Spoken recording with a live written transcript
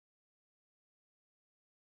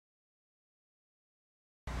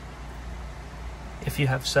If you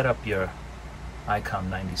have set up your Icom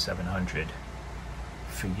 9700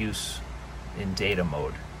 for use in data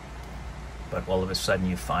mode, but all of a sudden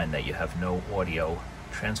you find that you have no audio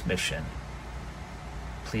transmission,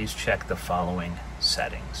 please check the following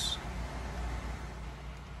settings.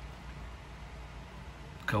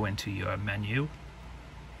 Go into your menu,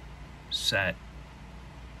 set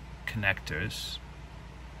connectors,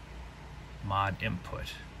 mod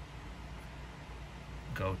input.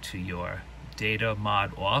 Go to your data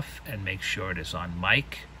mod off and make sure it is on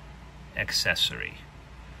mic accessory.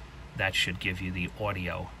 That should give you the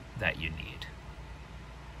audio that you need.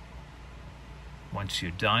 Once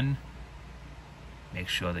you're done, make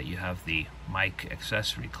sure that you have the mic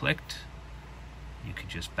accessory clicked. You can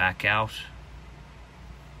just back out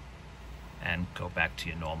and go back to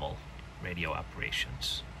your normal radio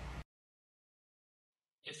operations.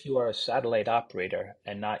 If you are a satellite operator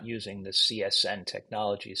and not using the CSN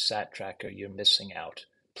Technologies SAT Tracker, you're missing out.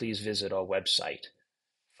 Please visit our website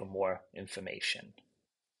for more information.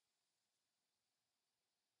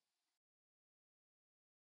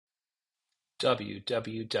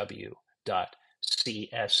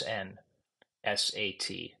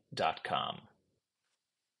 www.csnsat.com.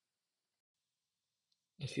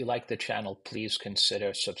 If you like the channel, please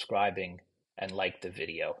consider subscribing and like the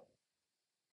video.